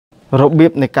របៀ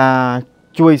បនៃការ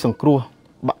ជួយសង្គ្រោះ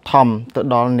បឋមទៅ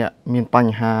ដល់អ្នកមានប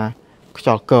ញ្ហាខ្យ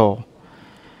ល់កោ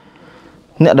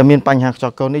អ្នកដែលមានបញ្ហាខ្យ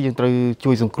ល់កោនេះយើងត្រូវ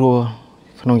ជួយសង្គ្រោះ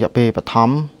ក្នុងរយៈពេលបឋម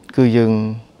គឺយើង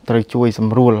ត្រូវជួយស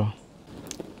ម្រួល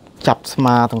ចាប់ស្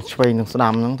មាទាំងឆ្វេងទាំងស្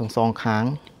ដាំហ្នឹងទាំងសងខាង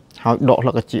ហើយដកល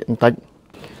កជាបន្តិច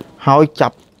ហើយចា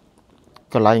ប់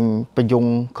កន្លែងប្រយុង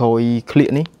ក្រោយក្លៀក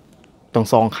នេះទាំង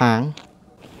សងខាង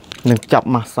នឹងចាប់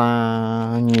ម៉ាស្សា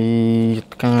ញី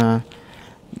ការ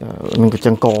នឹងកញ្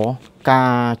ចឹងកកា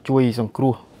រជួយសង្គ្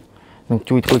រោះនឹង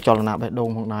ជួយធ្វើចលនាបេះដូង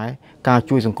ផងដែរការ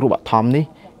ជួយសង្គ្រោះបឋមនេះ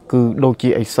គឺដូចជា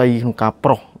អេសីក្នុងការប្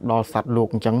រោះដល់សត្វលោក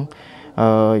អញ្ចឹង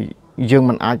យើង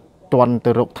មិនអាចតន់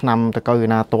ទៅរកថ្នាំទៅកៅ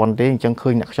ណាតន់ទេអញ្ចឹងឃើ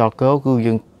ញអ្នកខ្យល់កោគឺ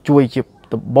យើងជួយជា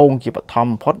ដំបូងជាបឋម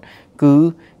បំផុតគឺ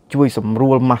ជួយសម្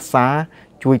រួលម៉ាស្សា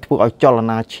ជួយធ្វើឲ្យចល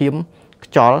នាឈាម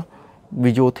ខ្យល់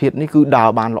វិយោធាតុនេះគឺដើរ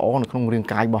បានល្អនៅក្នុងរាង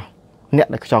កាយរបស់អ្នក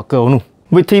ដែលខ្យល់កោនោះ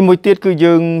វិធីមួយទៀតគឺ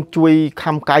យើងជួយ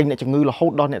ខំកែងអ្នកជំងឺរហូ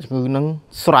តដល់អ្នកជំងឺនឹង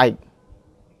ស្រែក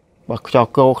បើខ្យល់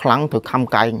កោខ្លាំងត្រូវខំ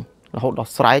កែងរហូតដ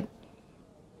ល់ស្រែក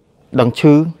ដឹង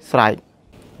ឈឺស្រែក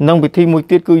និងវិធីមួយ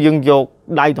ទៀតគឺយើងយក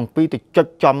ដៃទាំងពីរទៅចុច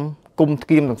ចំគុំថ្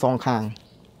គាមទាំងសងខាង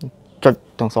ចុច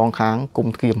ទាំងសងខាងគុំ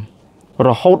ថ្គាមរ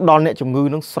ហូតដល់អ្នកជំងឺ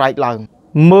នឹងស្រែកឡើង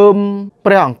មើម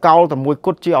ព្រះអង្កោលតែមួយគ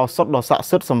ត់ជាឱសថដ៏ស័ក្តិ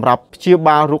សិទ្ធិសម្រាប់ព្យា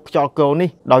បាលរោគខ្យល់កោនេះ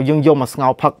ដោយយើងយកមកស្ងោ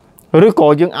រផឹកឬក៏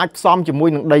យើងអាចផ្សំជាមួយ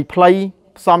នឹងដីផ្លៃ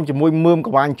ផ្សំជាមួយមើមក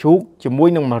វាញជ្រូកជាមួយ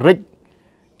នឹងម្រេច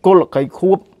គល់កៃ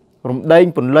ខួបរំដេង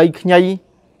ពន្លៃខ្ញី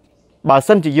បើ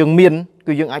សិនជាយើងមាន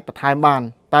គឺយើងអាចបន្ថែមបាន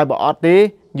តែបើអត់ទេ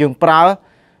យើងប្រើ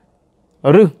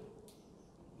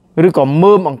ឬក៏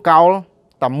មើមអង្កោល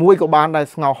តែមួយក៏បានដែរ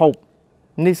ស្ងោរហូប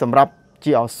នេះសម្រាប់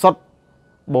ជាឱសថ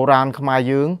បុរាណខ្មែរ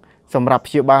យើងសម្រាប់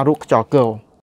ព្យាបាលរោគខ្យល់កោ